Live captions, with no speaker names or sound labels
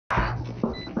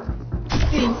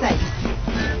in sight.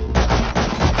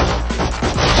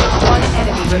 One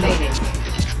enemy remaining.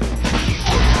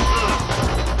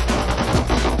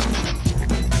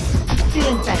 Still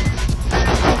in sight.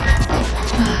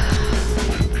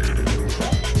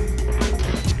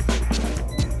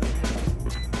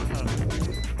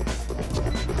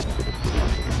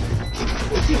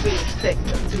 What do we expect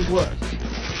them to work?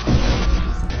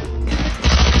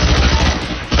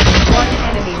 One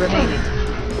enemy remaining.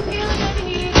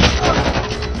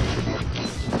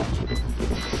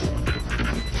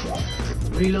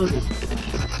 Reloading.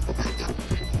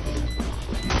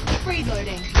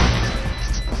 Reloading.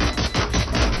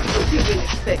 What do we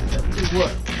expect them to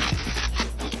work?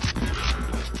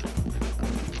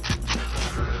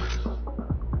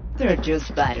 They're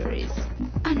just batteries,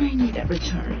 and I need a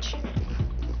recharge.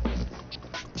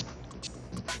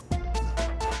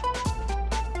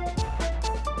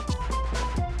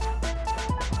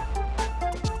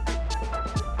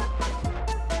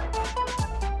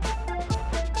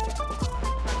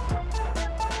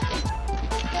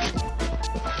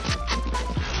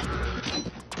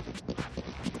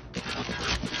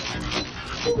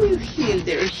 Who will heal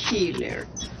their healer?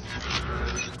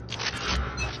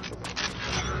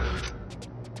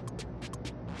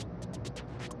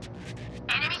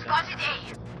 Enemy spotted A.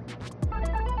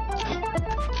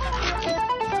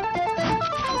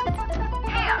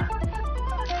 Here.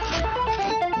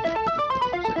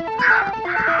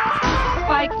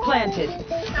 Spike planted.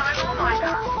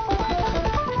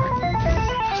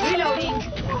 Reloading.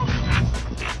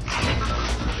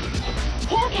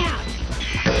 Hawk out.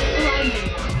 Blinding.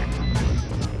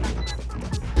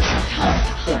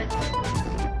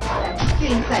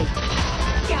 Still in sight.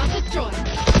 Scout destroyed.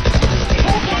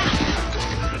 Hawk out.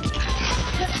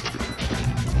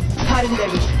 Pardon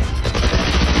them.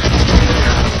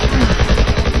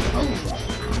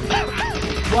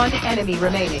 One enemy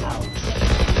remaining.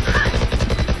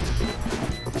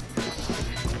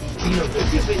 You know, what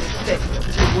you will expect them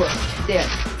to work. There.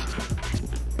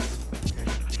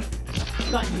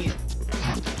 Got you.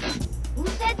 Who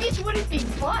said this wouldn't be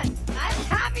fun? I'm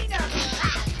having a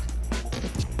blast.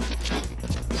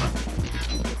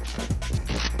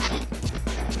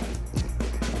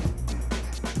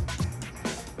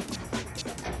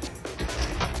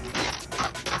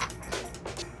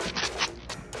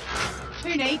 Who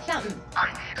needs something? I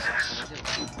need this.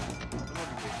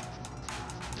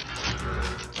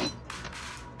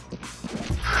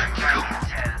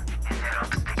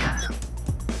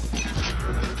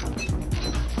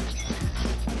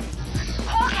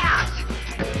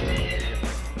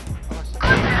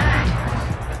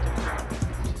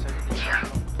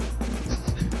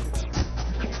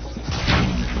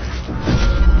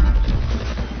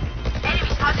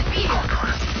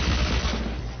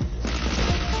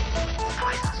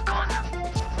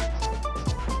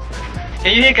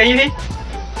 can you hear?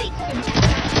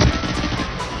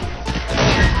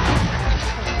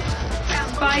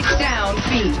 Spike down,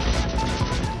 B.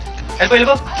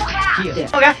 Elbow. Here.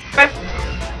 Okay, back.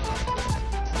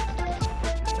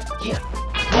 Here.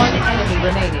 One enemy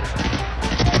remaining.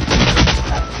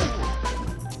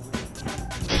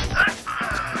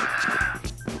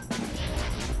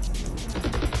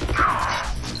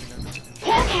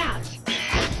 Hawk out.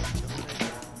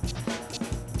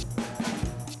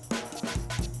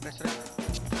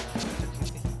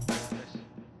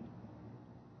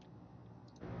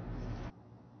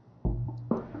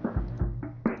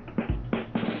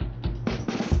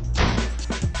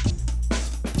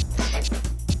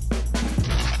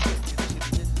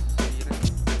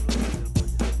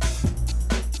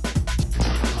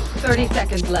 30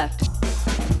 seconds left.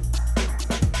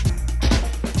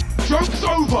 Joke's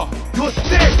over! You're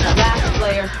dead! Last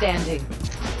player standing.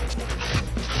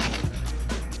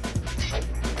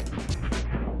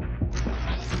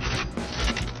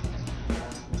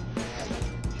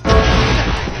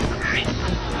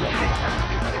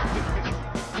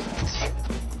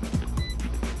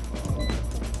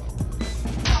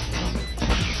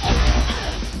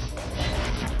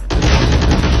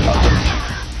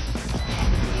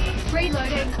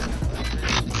 Reloading.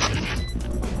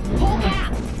 Hawk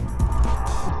out.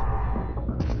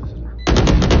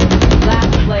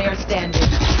 Last player standing.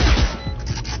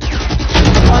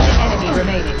 One enemy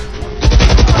remaining.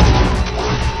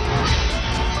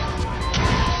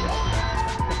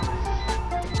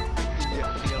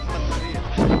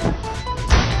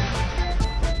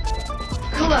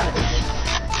 Clutch.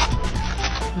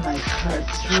 My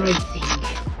heart's racing.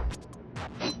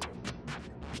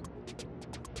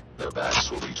 The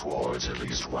bats will be towards at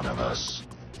least one of us.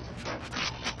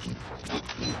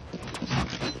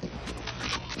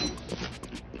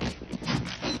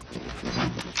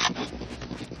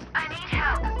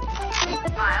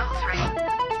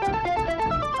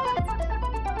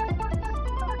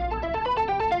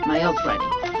 ready.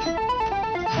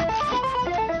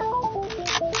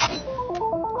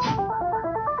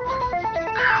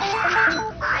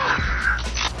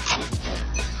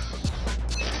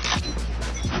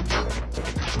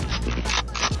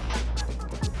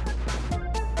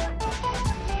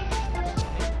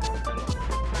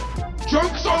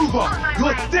 Joke's over!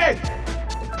 You're dead!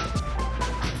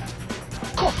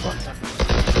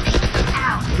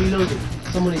 Reloading.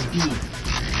 Someone is B.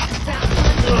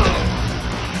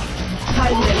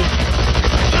 Finally.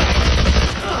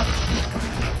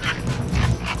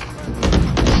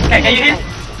 Okay, can you heal?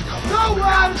 No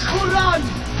one to run!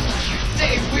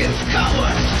 They will cover!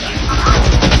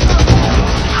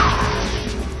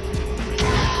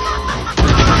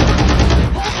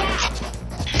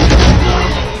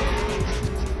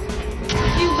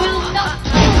 You will not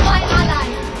kill my ally!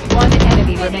 One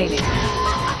enemy remaining.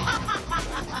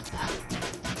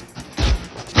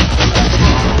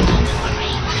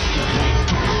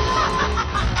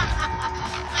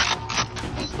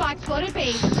 Spike for a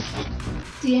base.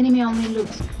 The enemy only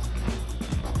looks.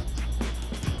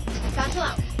 Battle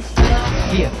out.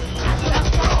 Here.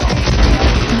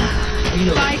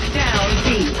 Reload. Spike down B.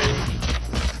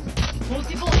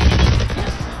 Multiple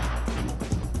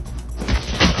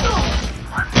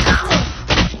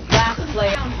Last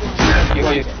player. You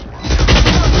go, you go.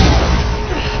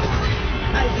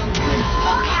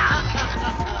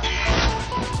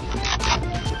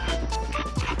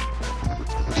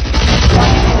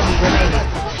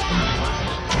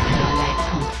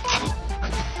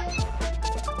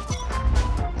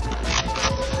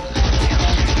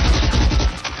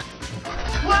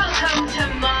 Welcome to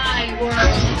my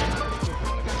world.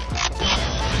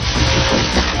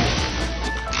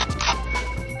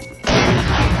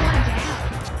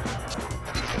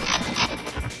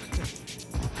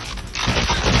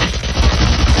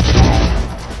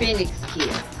 Phoenix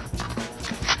here.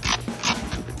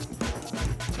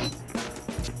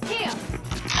 Here.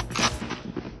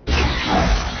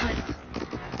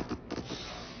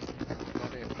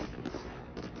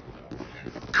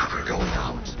 Cover going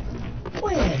out.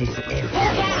 Where is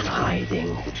everyone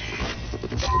hiding?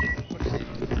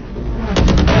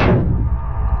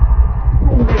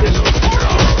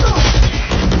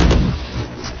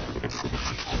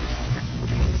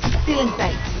 Still in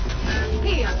sight.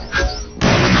 Here.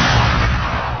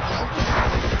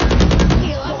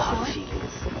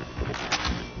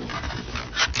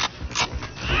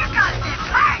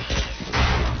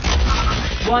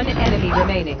 One enemy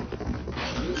remaining.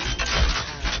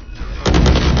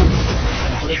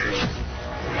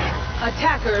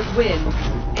 Attackers win.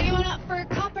 Anyone up for a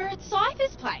copper at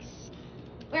Cypher's place?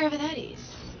 Wherever that is.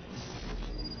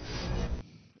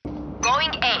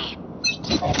 Going A.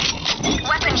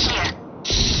 Weapon here.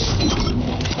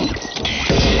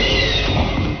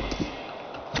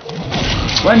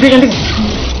 One thing, one thing.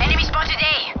 Enemy spotted A.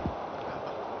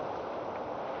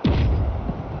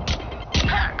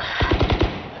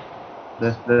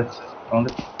 That's on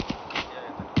it.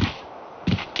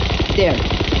 There.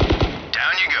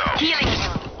 Down you go. Healing you.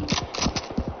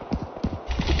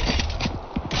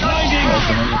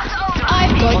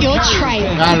 I've got your trail.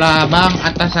 Kalah bang,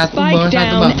 atas satu, bawah Spike satu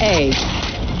down bang. A.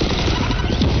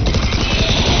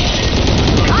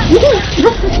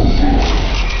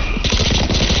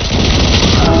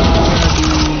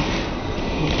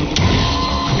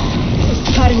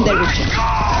 Cutting their vision.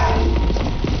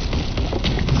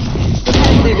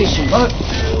 Cutting their vision. One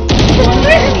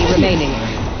enemy remaining.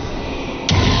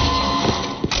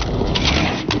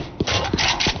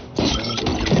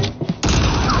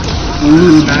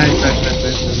 Nice.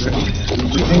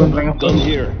 Gun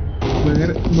here. Bang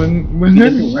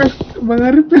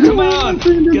Arif. Come on!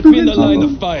 Get me in the line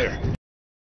of fire.